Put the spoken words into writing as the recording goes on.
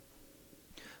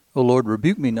O Lord,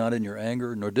 rebuke me not in your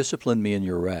anger, nor discipline me in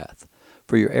your wrath.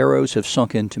 For your arrows have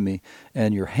sunk into me,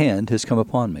 and your hand has come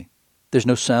upon me. There's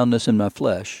no soundness in my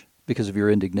flesh because of your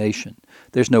indignation.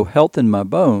 There's no health in my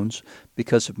bones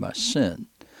because of my sin.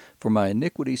 For my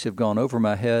iniquities have gone over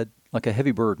my head like a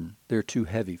heavy burden. They're too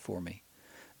heavy for me.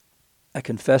 I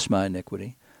confess my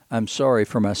iniquity. I'm sorry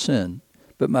for my sin.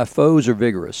 But my foes are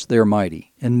vigorous, they are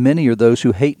mighty, and many are those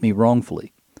who hate me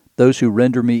wrongfully. Those who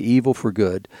render me evil for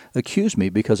good accuse me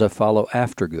because I follow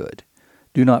after good.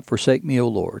 Do not forsake me, O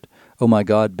Lord. O my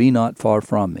God, be not far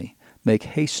from me. Make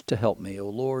haste to help me, O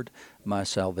Lord, my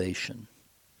salvation.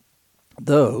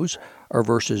 Those are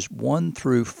verses 1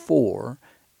 through 4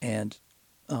 and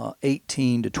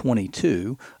 18 to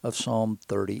 22 of Psalm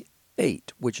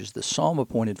 38, which is the psalm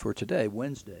appointed for today,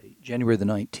 Wednesday, January the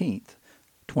 19th,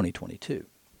 2022.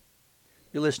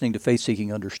 You're listening to Faith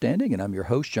Seeking Understanding, and I'm your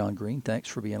host, John Green. Thanks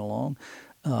for being along.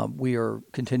 We are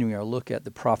continuing our look at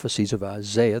the prophecies of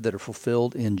Isaiah that are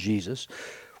fulfilled in Jesus.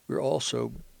 We're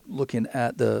also looking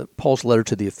at Paul's letter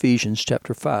to the Ephesians,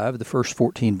 chapter 5, the first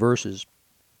 14 verses,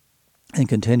 and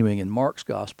continuing in Mark's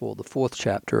Gospel, the 4th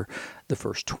chapter, the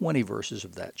first 20 verses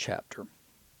of that chapter.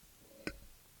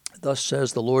 Thus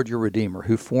says the Lord your Redeemer,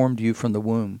 who formed you from the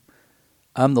womb.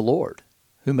 I'm the Lord,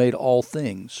 who made all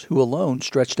things, who alone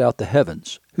stretched out the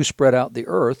heavens, who spread out the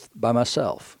earth by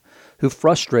myself, who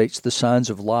frustrates the signs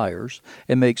of liars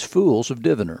and makes fools of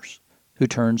diviners, who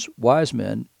turns wise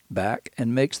men back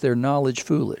and makes their knowledge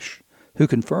foolish, who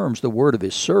confirms the word of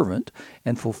his servant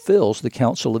and fulfills the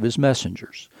counsel of his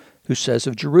messengers, who says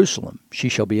of Jerusalem, she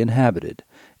shall be inhabited,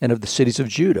 and of the cities of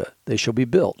Judah, they shall be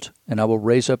built, and I will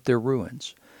raise up their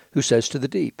ruins, who says to the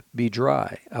deep, be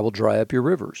dry, I will dry up your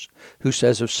rivers, who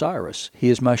says of Cyrus, he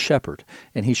is my shepherd,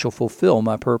 and he shall fulfill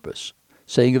my purpose,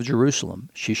 saying of Jerusalem,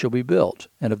 she shall be built,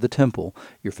 and of the temple,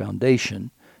 your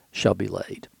foundation shall be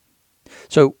laid.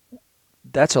 So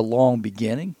that's a long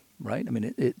beginning, right? I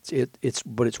mean,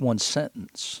 it's one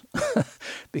sentence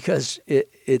because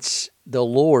it's the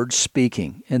Lord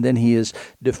speaking, and then he is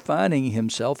defining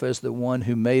himself as the one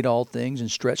who made all things and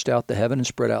stretched out the heaven and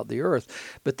spread out the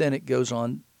earth. But then it goes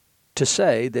on to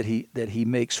say that he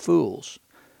makes fools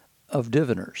of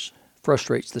diviners,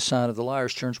 frustrates the sign of the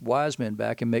liars, turns wise men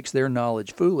back, and makes their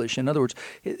knowledge foolish. In other words,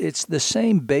 it's the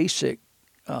same basic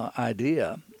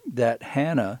idea that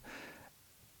Hannah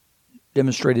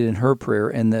demonstrated in her prayer,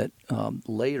 and that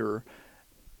later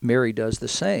Mary does the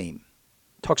same.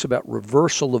 Talks about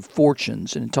reversal of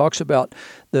fortunes, and it talks about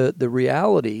the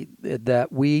reality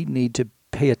that we need to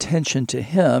pay attention to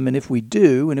him, and if we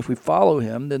do, and if we follow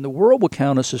him, then the world will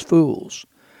count us as fools,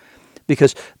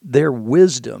 because their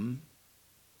wisdom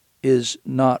is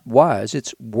not wise.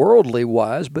 It's worldly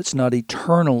wise, but it's not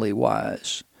eternally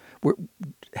wise.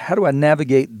 How do I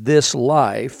navigate this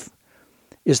life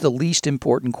is the least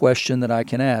important question that I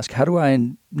can ask. How do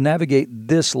I navigate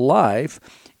this life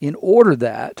in order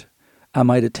that I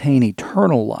might attain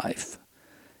eternal life?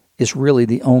 Is really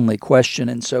the only question.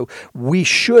 And so we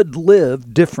should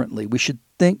live differently. We should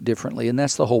think differently. And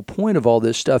that's the whole point of all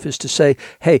this stuff, is to say,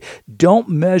 hey, don't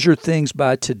measure things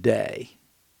by today.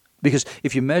 Because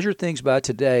if you measure things by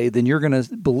today, then you're going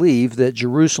to believe that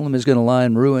Jerusalem is going to lie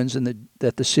in ruins, and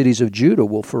that the cities of Judah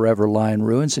will forever lie in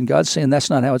ruins. And God's saying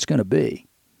that's not how it's going to be.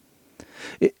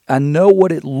 I know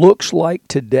what it looks like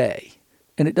today,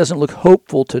 and it doesn't look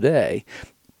hopeful today,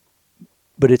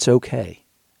 but it's okay.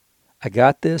 I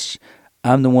got this.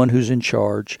 I'm the one who's in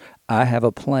charge. I have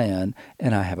a plan,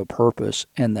 and I have a purpose,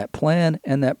 and that plan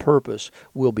and that purpose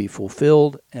will be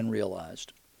fulfilled and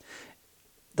realized.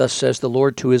 Thus says the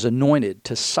Lord to his anointed,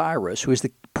 to Cyrus, who is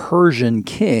the Persian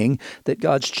king that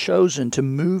God's chosen to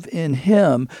move in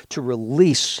him to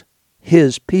release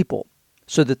his people,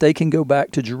 so that they can go back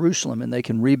to Jerusalem, and they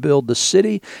can rebuild the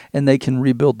city, and they can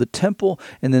rebuild the temple,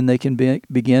 and then they can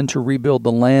begin to rebuild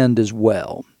the land as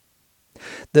well.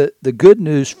 The good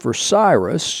news for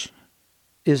Cyrus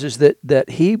is that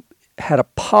he had a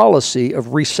policy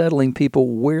of resettling people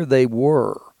where they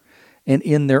were and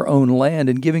in their own land,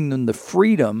 and giving them the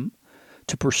freedom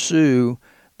to pursue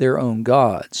their own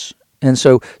gods. And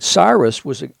so Cyrus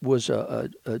was a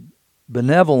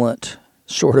benevolent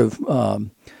sort of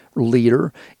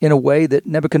leader in a way that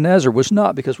Nebuchadnezzar was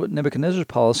not, because what Nebuchadnezzar's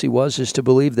policy is to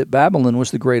believe that Babylon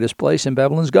was the greatest place and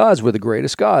Babylon's gods were the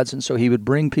greatest gods. And so he would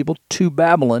bring people to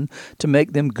Babylon to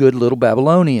make them good little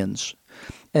Babylonians.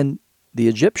 And the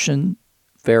Egyptian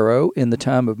Pharaoh in the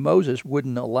time of Moses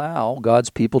wouldn't allow God's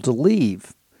people to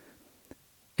leave.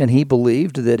 And he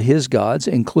believed that his gods,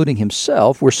 including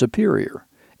himself, were superior.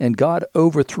 And God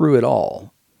overthrew it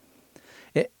all.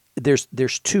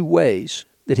 There's two ways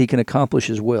that he can accomplish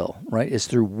his will, right? It's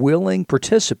through willing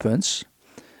participants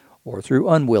or through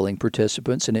unwilling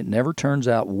participants, and it never turns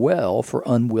out well for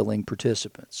unwilling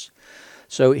participants.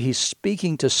 So he's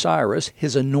speaking to Cyrus,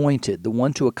 his anointed, the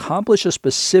one to accomplish a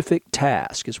specific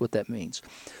task, is what that means,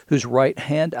 whose right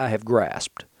hand I have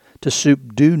grasped, to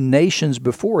subdue nations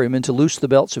before him and to loose the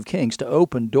belts of kings, to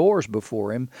open doors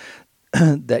before him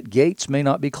that gates may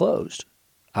not be closed.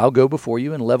 I'll go before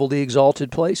you and level the exalted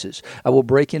places. I will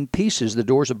break in pieces the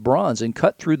doors of bronze and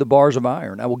cut through the bars of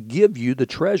iron. I will give you the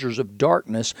treasures of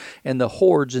darkness and the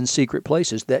hoards in secret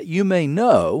places, that you may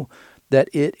know that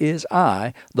it is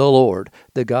I, the Lord,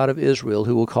 the God of Israel,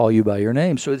 who will call you by your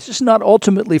name. So this is not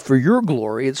ultimately for your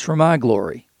glory, it's for my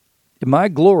glory. My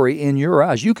glory in your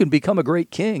eyes. You can become a great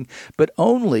king, but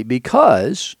only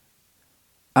because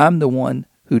I'm the one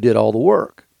who did all the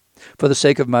work. For the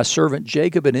sake of my servant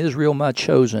Jacob and Israel, my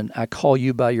chosen, I call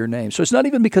you by your name. So it's not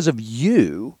even because of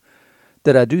you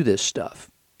that I do this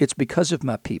stuff. It's because of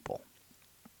my people.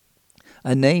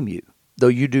 I name you, though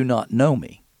you do not know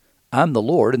me. I'm the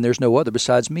Lord, and there's no other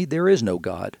besides me. There is no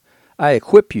God. I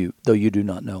equip you, though you do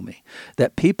not know me,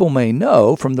 that people may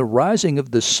know from the rising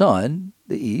of the sun,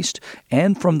 the east,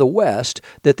 and from the west,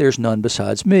 that there's none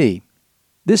besides me.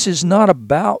 This is not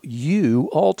about you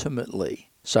ultimately,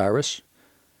 Cyrus.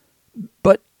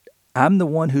 But I'm the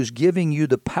one who's giving you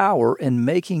the power and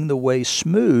making the way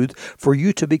smooth for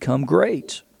you to become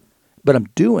great. But I'm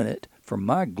doing it for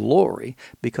my glory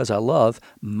because I love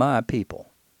my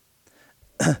people.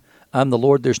 I'm the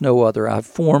Lord, there's no other. I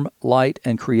form light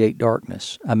and create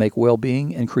darkness. I make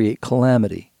well-being and create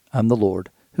calamity. I'm the Lord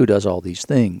who does all these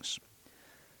things.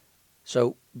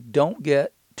 So don't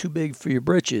get too big for your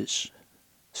britches,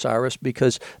 Cyrus,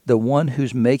 because the one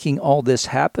who's making all this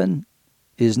happen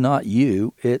is not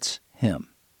you, it's him.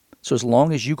 So as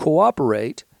long as you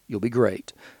cooperate, you'll be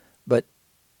great. But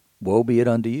woe be it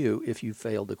unto you if you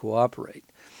fail to cooperate.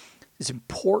 It's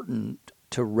important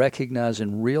to recognize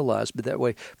and realize, but that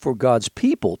way for God's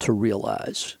people to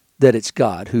realize that it's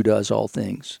God who does all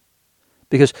things.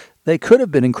 Because they could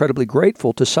have been incredibly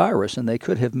grateful to Cyrus, and they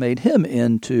could have made him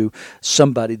into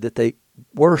somebody that they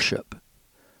worship,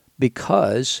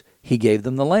 because he gave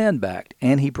them the land back,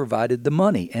 and he provided the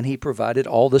money, and he provided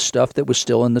all the stuff that was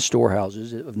still in the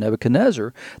storehouses of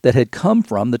Nebuchadnezzar that had come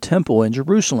from the temple in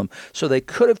Jerusalem. So they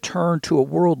could have turned to a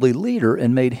worldly leader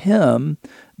and made him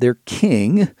their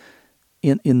king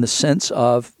in the sense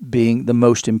of being the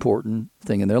most important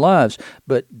thing in their lives.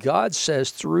 But God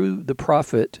says through the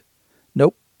prophet,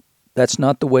 nope, that's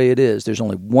not the way it is. There's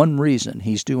only one reason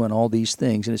he's doing all these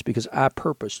things, and it's because I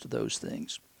purposed those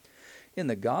things. In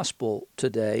the gospel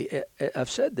today, I've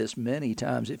said this many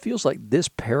times, it feels like this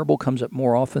parable comes up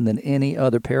more often than any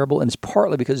other parable, and it's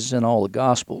partly because it's in all the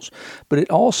gospels. But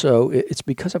it's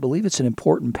because I believe it's an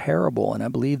important parable, and I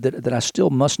believe that I still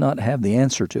must not have the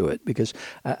answer to it, because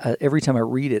every time I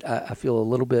read it, I feel a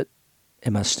little bit,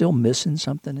 am I still missing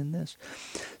something in this?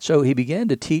 So he began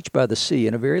to teach by the sea,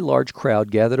 and a very large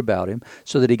crowd gathered about him,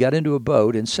 so that he got into a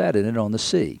boat and sat in it on the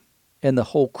sea. And the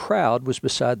whole crowd was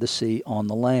beside the sea on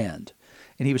the land.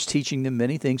 And he was teaching them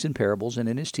many things in parables, and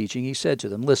in his teaching he said to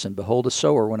them, listen, behold, a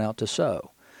sower went out to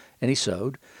sow. And he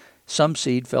sowed. Some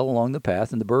seed fell along the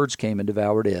path, and the birds came and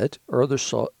devoured it. Or other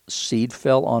seed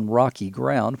fell on rocky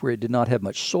ground, where it did not have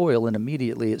much soil, and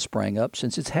immediately it sprang up,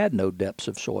 since it had no depths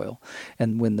of soil.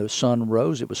 And when the sun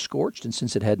rose, it was scorched, and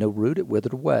since it had no root, it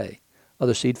withered away.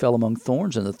 Other seed fell among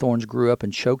thorns, and the thorns grew up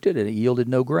and choked it, and it yielded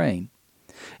no grain.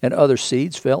 And other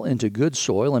seeds fell into good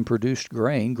soil and produced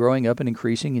grain, growing up and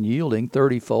increasing and yielding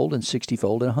 30-fold and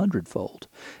 60-fold and 100-fold.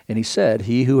 And he said,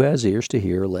 he who has ears to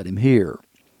hear, let him hear.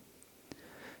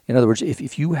 In other words,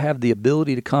 if you have the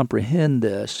ability to comprehend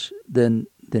this, then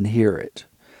hear it.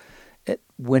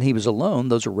 When he was alone,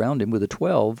 those around him with the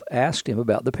 12 asked him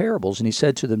about the parables. And he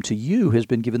said to them, to you has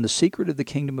been given the secret of the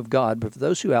kingdom of God, but for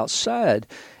those who outside,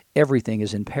 everything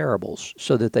is in parables,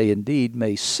 so that they indeed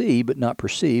may see but not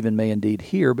perceive, and may indeed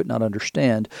hear but not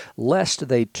understand, lest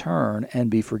they turn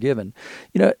and be forgiven.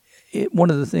 You know,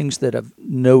 one of the things that I've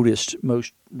noticed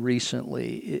most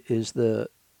recently is the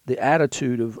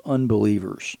attitude of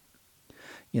unbelievers.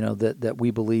 You know, that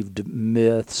we believe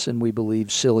myths and we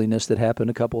believe silliness that happened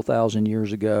a couple thousand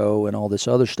years ago and all this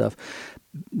other stuff.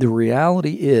 The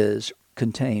reality is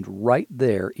contained right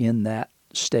there in that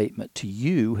statement. To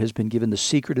you has been given the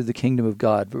secret of the kingdom of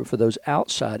God. For those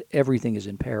outside, everything is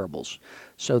in parables,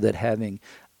 so that having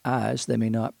eyes they may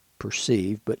not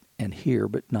perceive, and hear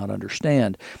but not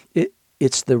understand.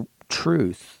 It's the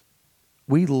truth.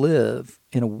 We live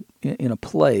in a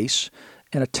place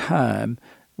and a time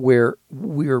where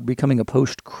we are becoming a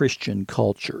post-Christian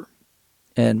culture,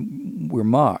 and we're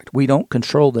mocked. We don't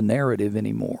control the narrative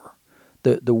anymore.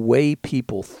 The way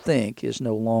people think is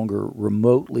no longer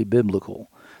remotely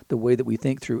biblical. The way that we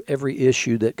think through every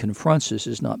issue that confronts us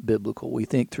is not biblical. We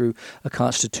think through a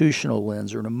constitutional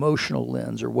lens or an emotional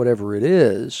lens or whatever it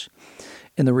is.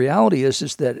 And the reality is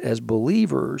that as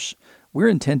believers, we're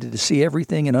intended to see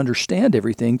everything and understand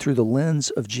everything through the lens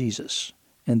of Jesus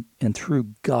and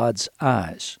through God's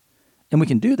eyes. And we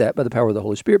can do that by the power of the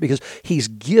Holy Spirit because He's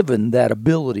given that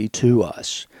ability to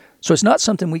us. So it's not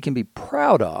something we can be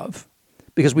proud of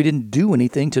because we didn't do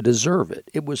anything to deserve it.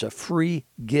 It was a free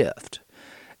gift.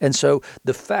 And so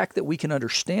the fact that we can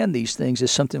understand these things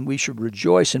is something we should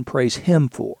rejoice and praise Him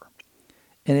for.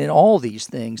 And in all these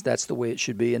things, that's the way it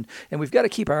should be. And we've got to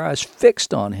keep our eyes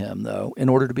fixed on Him, though, in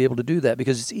order to be able to do that,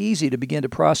 because it's easy to begin to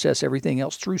process everything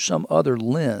else through some other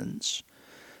lens.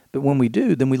 But when we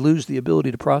do, then we lose the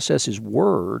ability to process His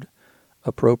Word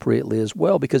appropriately as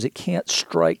well, because it can't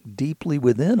strike deeply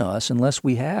within us unless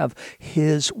we have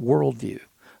His worldview,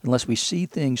 unless we see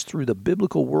things through the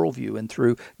biblical worldview and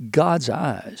through God's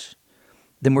eyes.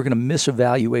 Then we're going to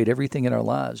misevaluate everything in our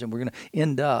lives, and we're going to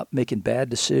end up making bad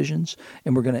decisions,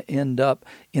 and we're going to end up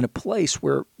in a place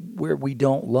where we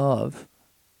don't love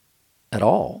at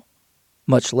all,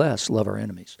 much less love our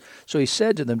enemies. So He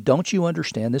said to them, don't you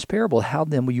understand this parable? How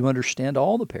then will you understand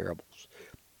all the parables?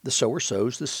 The sower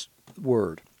sows this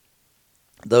word.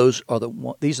 These are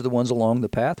the ones along the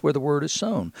path where the word is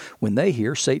sown. When they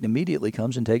hear, Satan immediately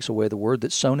comes and takes away the word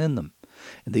that's sown in them.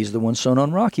 And these are the ones sown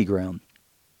on rocky ground.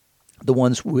 The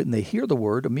ones, when they hear the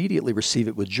word, immediately receive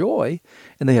it with joy,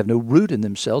 and they have no root in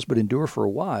themselves, but endure for a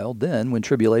while. Then, when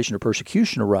tribulation or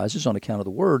persecution arises on account of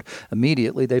the word,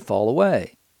 immediately they fall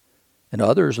away. And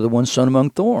others are the ones sown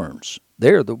among thorns. They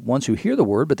are the ones who hear the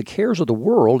word, but the cares of the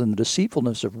world and the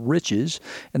deceitfulness of riches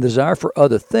and the desire for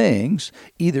other things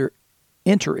either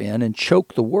enter in and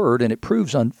choke the word, and it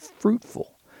proves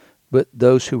unfruitful. But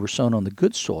those who were sown on the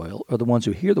good soil are the ones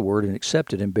who hear the word and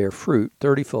accept it and bear fruit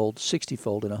 30-fold,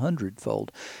 60-fold, and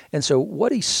 100-fold. And so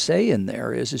what he's saying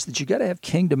there is that you got to have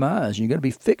kingdom eyes, and you got to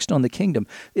be fixed on the kingdom.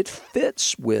 It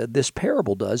fits with, this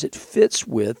parable does, it fits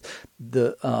with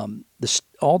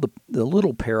all the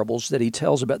little parables that he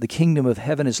tells about the kingdom of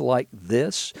heaven is like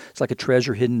this. It's like a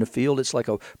treasure hidden in a field. It's like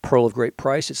a pearl of great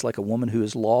price. It's like a woman who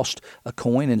has lost a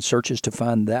coin and searches to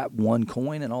find that one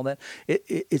coin and all that.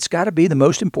 It's got to be the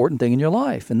most important thing in your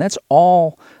life. And that's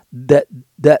all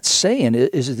that's saying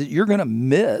is that you're going to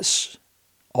miss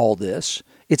all this.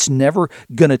 It's never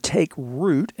going to take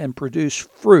root and produce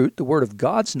fruit. The Word of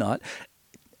God's not,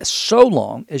 so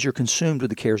long as you're consumed with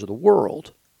the cares of the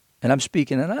world. And I'm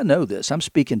speaking, and I know this, I'm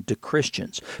speaking to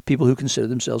Christians, people who consider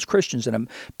themselves Christians, and I'm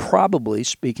probably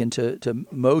speaking to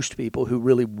most people who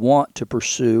really want to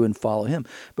pursue and follow Him.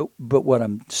 But what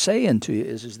I'm saying to you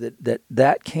is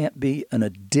that can't be an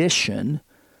addition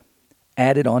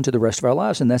added on to the rest of our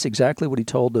lives. And that's exactly what He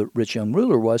told the rich young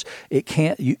ruler was, you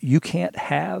can't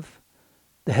have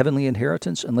the heavenly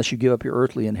inheritance unless you give up your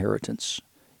earthly inheritance.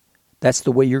 That's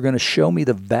the way you're going to show me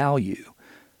the value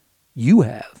you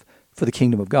have for the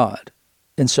kingdom of God.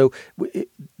 And so,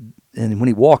 and when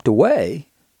he walked away,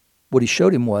 what he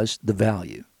showed him was the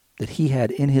value that he had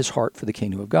in his heart for the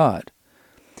kingdom of God.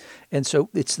 And so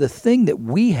it's the thing that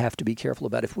we have to be careful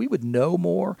about. If we would know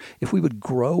more, if we would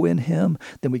grow in Him,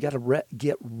 then we got to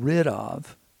get rid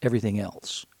of everything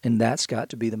else. And that's got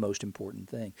to be the most important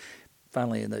thing.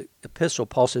 Finally, in the epistle,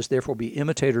 Paul says, therefore be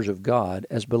imitators of God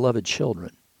as beloved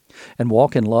children, and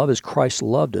walk in love as Christ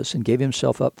loved us and gave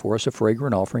Himself up for us, a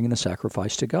fragrant offering and a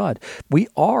sacrifice to God. We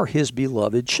are His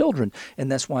beloved children, and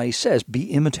that's why he says,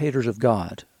 be imitators of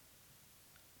God.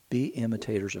 Be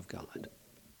imitators of God.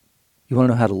 You want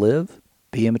to know how to live?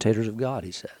 Be imitators of God,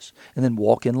 he says. And then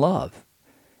walk in love.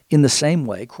 In the same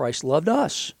way Christ loved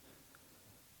us,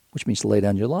 which means to lay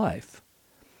down your life.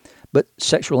 But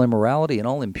sexual immorality and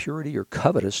all impurity or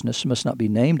covetousness must not be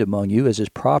named among you as is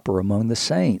proper among the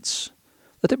saints.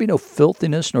 Let there be no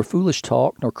filthiness, nor foolish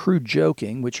talk, nor crude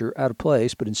joking, which are out of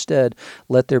place, but instead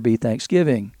let there be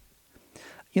thanksgiving.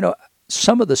 You know,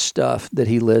 some of the stuff that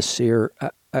he lists here,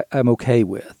 I'm okay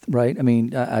with, right? I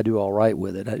mean, I do all right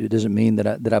with it. It doesn't mean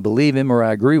that I believe him or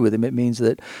I agree with him. It means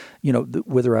that, you know,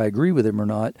 whether I agree with him or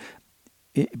not,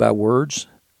 by words,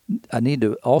 I need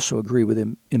to also agree with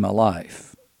him in my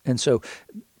life. And so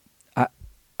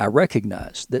I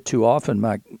recognize that too often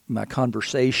my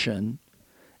conversation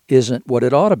isn't what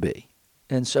it ought to be.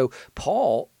 And so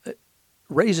Paul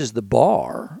raises the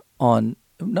bar on,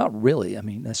 not really, I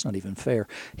mean, that's not even fair.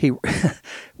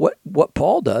 What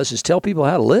Paul does is tell people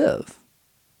how to live.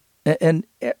 And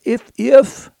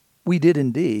if we did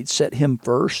indeed set him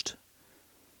first,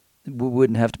 we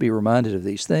wouldn't have to be reminded of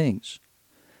these things.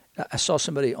 I saw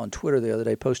somebody on Twitter the other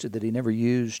day posted that he never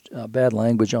used bad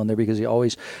language on there because he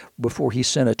always, before he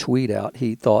sent a tweet out,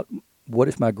 he thought, what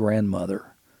if my grandmother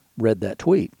read that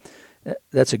tweet?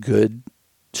 That's a good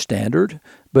standard,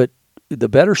 but the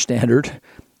better standard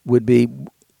would be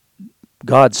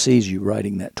God sees you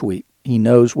writing that tweet. He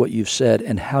knows what you've said,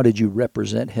 and how did you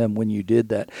represent him when you did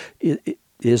that?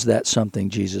 Is that something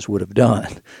Jesus would have done?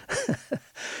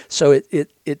 So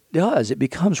it does. It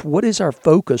becomes, what is our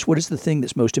focus? What is the thing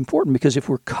that's most important? Because if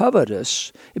we're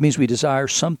covetous, it means we desire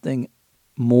something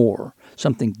more,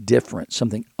 something different,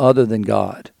 something other than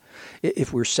God.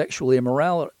 If we're sexually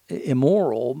immoral,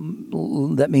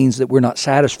 that means that we're not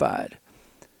satisfied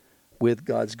with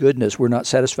God's goodness. We're not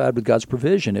satisfied with God's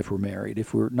provision if we're married,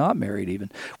 if we're not married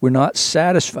even. We're not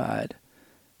satisfied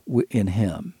in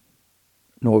Him,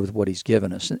 nor with what He's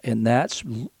given us. And that's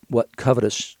what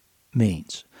covetous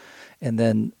means. And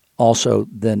then also,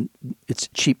 it's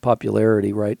cheap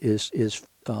popularity, right, is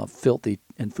filthy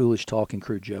and foolish talk and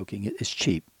crude joking. It's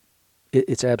cheap.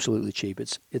 It's absolutely cheap.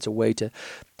 It's a way to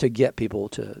get people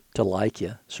to like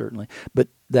you, certainly. But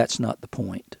that's not the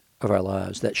point of our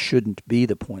lives. That shouldn't be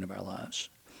the point of our lives.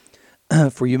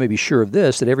 For you may be sure of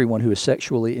this, that everyone who is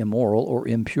sexually immoral or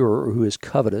impure or who is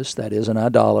covetous, that is, an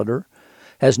idolater,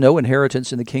 has no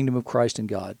inheritance in the kingdom of Christ and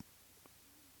God.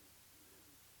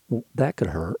 Well, that could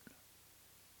hurt.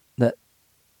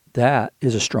 That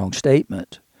is a strong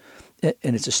statement.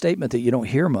 And it's a statement that you don't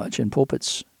hear much in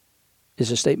pulpits.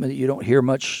 It's a statement that you don't hear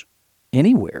much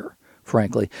anywhere,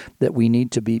 frankly, that we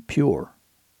need to be pure.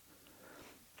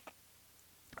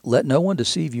 Let no one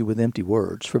deceive you with empty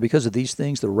words, for because of these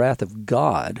things the wrath of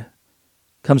God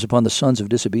comes upon the sons of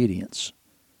disobedience.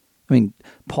 I mean,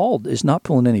 Paul is not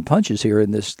pulling any punches here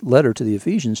in this letter to the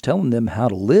Ephesians, telling them how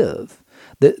to live.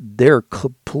 That they're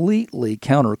completely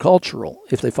countercultural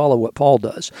if they follow what Paul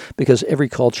does, because every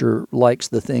culture likes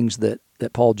the things that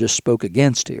Paul just spoke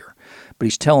against here. But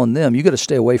he's telling them, you got to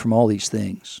stay away from all these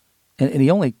things. And he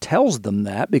only tells them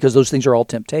that because those things are all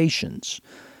temptations.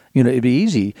 You know, it'd be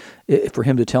easy for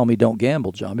him to tell me, don't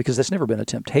gamble, John, because that's never been a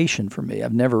temptation for me.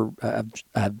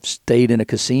 I've stayed in a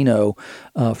casino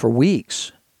for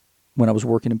weeks when I was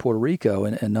working in Puerto Rico,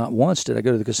 and not once did I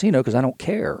go to the casino because I don't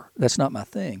care. That's not my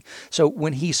thing. So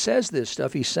when he says this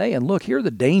stuff, he's saying, look, here are the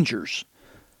dangers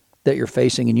that you're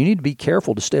facing, and you need to be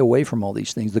careful to stay away from all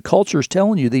these things. The culture's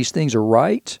telling you these things are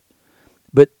right,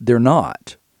 but they're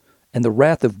not. And the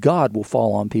wrath of God will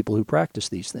fall on people who practice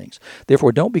these things.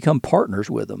 Therefore, don't become partners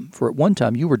with them. For at one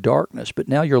time you were darkness, but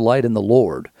now you're light in the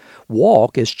Lord.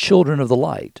 Walk as children of the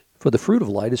light. For the fruit of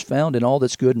light is found in all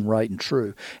that's good and right and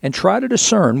true. And try to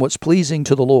discern what's pleasing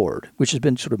to the Lord, which has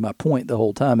been sort of my point the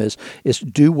whole time, is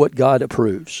do what God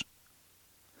approves.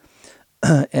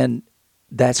 And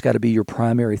that's got to be your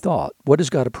primary thought. What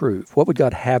does God approve? What would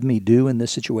God have me do in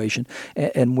this situation?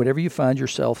 And whenever you find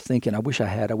yourself thinking, I wish I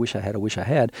had,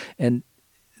 and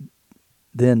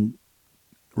then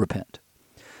repent.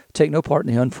 Take no part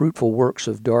in the unfruitful works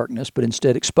of darkness, but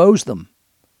instead expose them.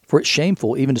 For it's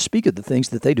shameful even to speak of the things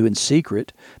that they do in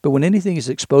secret. But when anything is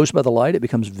exposed by the light, it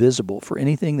becomes visible. For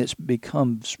anything that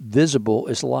becomes visible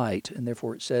is light. And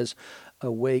therefore it says,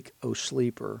 awake, O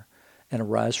sleeper, and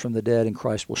arise from the dead, and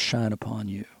Christ will shine upon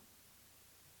you.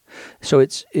 So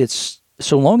it's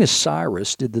so long as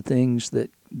Cyrus did the things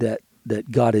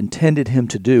that God intended him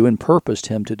to do and purposed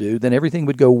him to do, then everything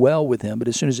would go well with him. But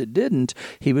as soon as it didn't,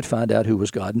 he would find out who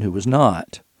was God and who was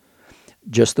not.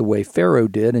 Just the way Pharaoh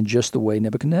did and just the way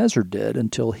Nebuchadnezzar did,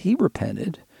 until he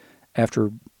repented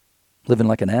after living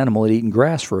like an animal and eating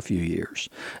grass for a few years.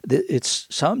 It's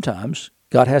sometimes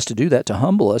God has to do that to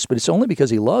humble us, but it's only because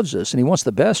He loves us and He wants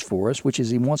the best for us, which is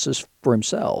He wants us for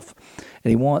Himself, and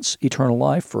He wants eternal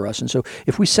life for us. And so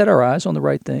if we set our eyes on the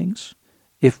right things,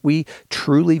 if we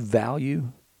truly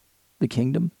value the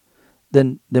kingdom,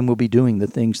 then we'll be doing the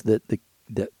things that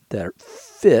are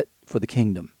fit for the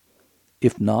kingdom.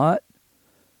 If not,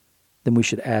 then we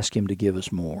should ask Him to give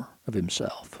us more of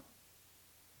Himself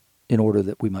in order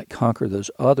that we might conquer those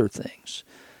other things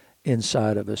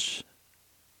inside of us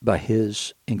by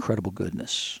His incredible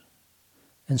goodness.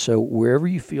 And so wherever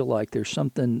you feel like there's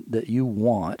something that you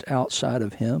want outside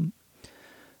of Him,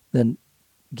 then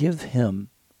give Him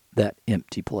that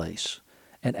empty place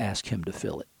and ask Him to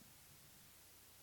fill it.